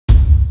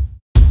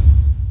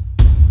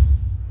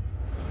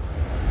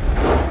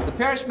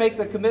parish makes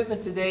a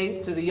commitment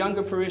today to the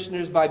younger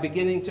parishioners by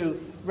beginning to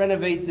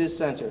renovate this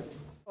center.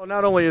 Well,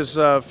 not only is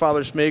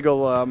Father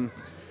Schmiegel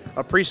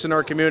a priest in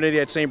our community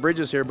at St.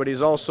 Bridget's here, but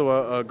he's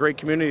also a great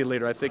community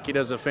leader. I think he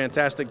does a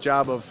fantastic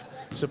job of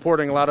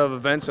supporting a lot of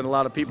events and a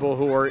lot of people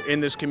who are in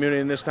this community,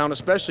 in this town,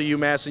 especially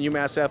UMass and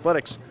UMass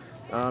athletics.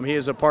 He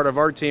is a part of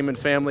our team and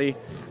family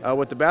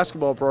with the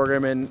basketball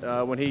program, and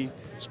when he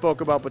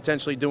spoke about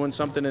potentially doing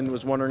something and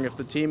was wondering if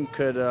the team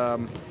could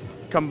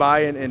come by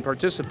and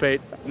participate,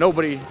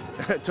 nobody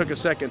took a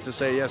second to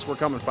say, yes, we're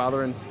coming,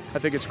 Father. And I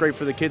think it's great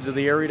for the kids of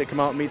the area to come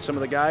out and meet some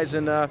of the guys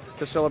and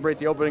to celebrate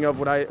the opening of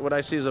what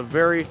I see as a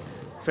very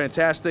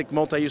fantastic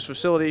multi-use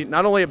facility,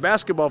 not only a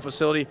basketball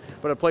facility,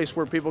 but a place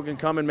where people can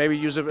come and maybe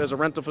use it as a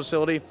rental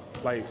facility.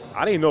 Like,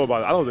 I didn't know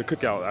about it. I thought it was a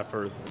cookout at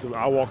first. So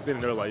I walked in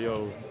and they're like,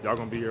 yo, y'all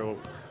gonna be here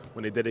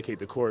when they dedicate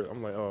the court.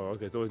 I'm like, oh,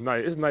 okay, so it's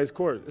nice. It's a nice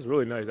court. It's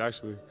really nice,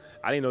 actually.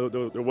 I didn't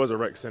know there was a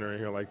rec center in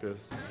here like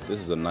this. This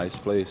is a nice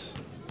place.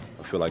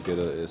 I feel like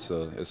it's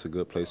a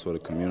good place for the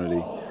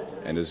community,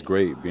 and it's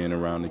great being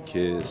around the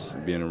kids,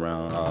 being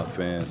around our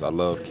fans. I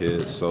love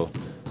kids, so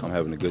I'm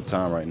having a good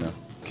time right now.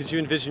 Could you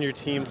envision your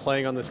team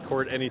playing on this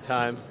court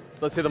anytime?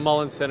 Let's say the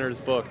Mullins Center is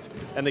booked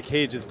and the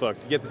cage is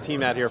booked. You get the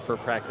team out here for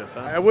practice,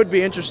 huh? It would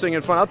be interesting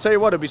and fun. I'll tell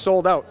you what, it'd be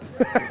sold out.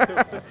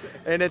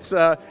 And it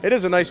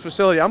is a nice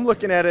facility. I'm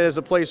looking at it as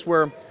a place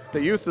where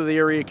the youth of the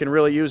area can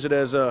really use it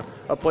as a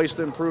place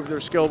to improve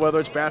their skill, whether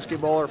it's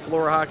basketball or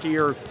floor hockey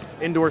or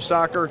indoor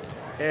soccer.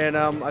 And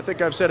I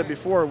think I've said it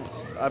before,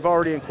 I've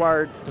already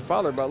inquired to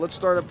Father about let's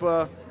start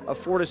up a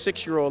 4 to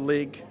 6-year-old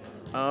league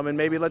and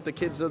maybe let the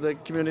kids of the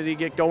community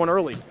get going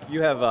early.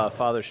 You have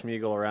Father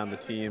Schmiegel around the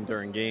team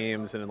during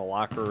games and in the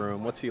locker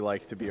room. What's he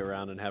like to be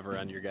around and have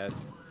around your guys?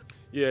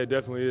 Yeah, it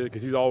definitely is,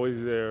 because he's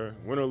always there,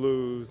 win or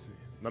lose,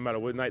 no matter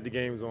what night the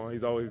game's on,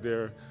 he's always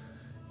there.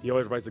 He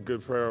always writes a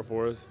good prayer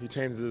for us. He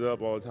changes it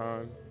up all the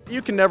time.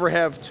 You can never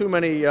have too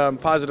many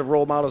positive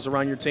role models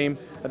around your team.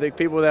 I think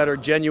people that are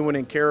genuine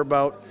and care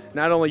about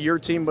not only your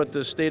team but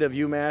the state of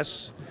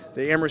UMass,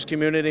 the Amherst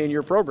community, and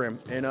your program.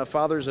 And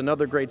Father's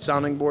another great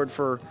sounding board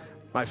for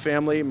my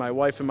family, my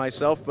wife and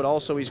myself, but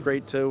also he's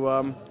great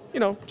to,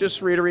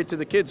 just reiterate to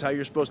the kids how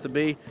you're supposed to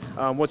be,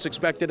 what's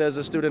expected as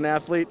a student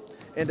athlete,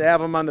 and to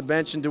have him on the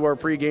bench and do our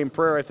pregame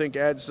prayer, I think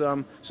adds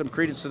some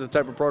credence to the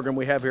type of program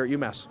we have here at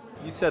UMass.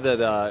 You said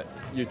that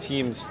your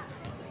team's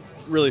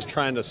really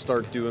trying to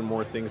start doing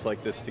more things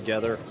like this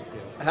together.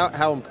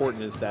 How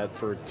important is that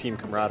for team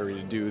camaraderie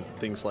to do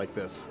things like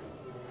this?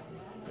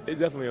 It's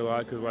definitely a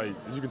lot, because like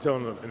as you can tell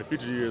in the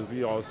future years,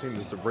 we all seem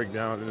just to break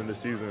down in the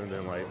season, and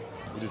then like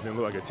we just didn't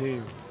look like a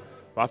team.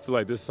 But I feel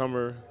like this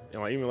summer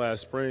and like even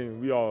last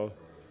spring,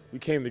 we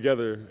came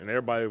together and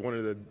everybody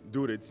wanted to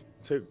do it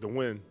to take the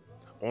win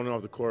on and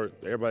off the court.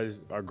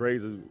 Our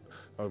grades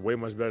are way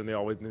much better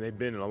than they've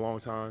been in a long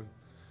time,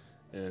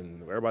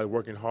 and everybody's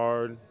working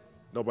hard.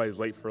 Nobody's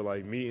late for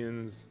like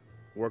meetings,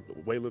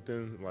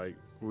 weightlifting. Like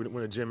we're in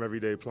the gym every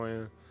day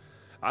playing.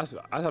 I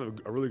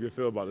have a really good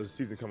feel about this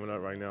season coming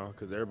up right now,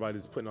 because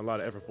everybody's putting a lot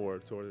of effort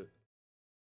forward toward it.